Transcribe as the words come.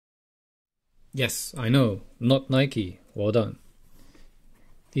Yes, I know, not Nike. Well done.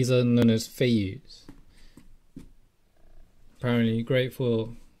 These are known as Feiyues. Apparently great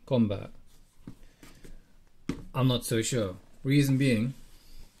for combat. I'm not so sure. Reason being,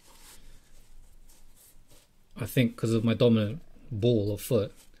 I think because of my dominant ball of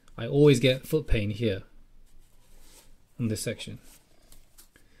foot, I always get foot pain here on this section.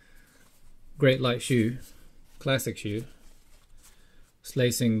 Great light shoe, classic shoe.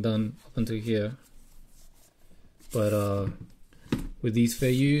 Lacing done up until here, but with these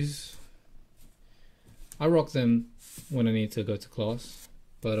Feiyues, I rock them when I need to go to class,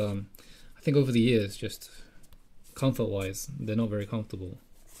 but I think over the years, just comfort wise, they're not very comfortable.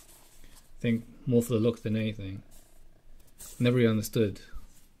 I think more for the look than anything. Never really understood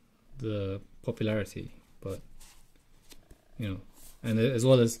the popularity, but you know, and as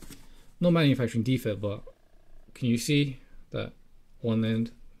well as no manufacturing defect, but can you see that one end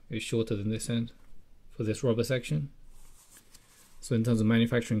is shorter than this end for this rubber section? So in terms of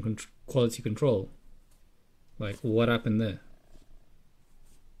manufacturing quality control, like what happened there?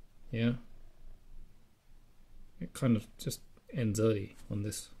 Yeah, it kind of just ends early on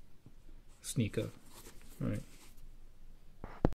this sneaker. All right.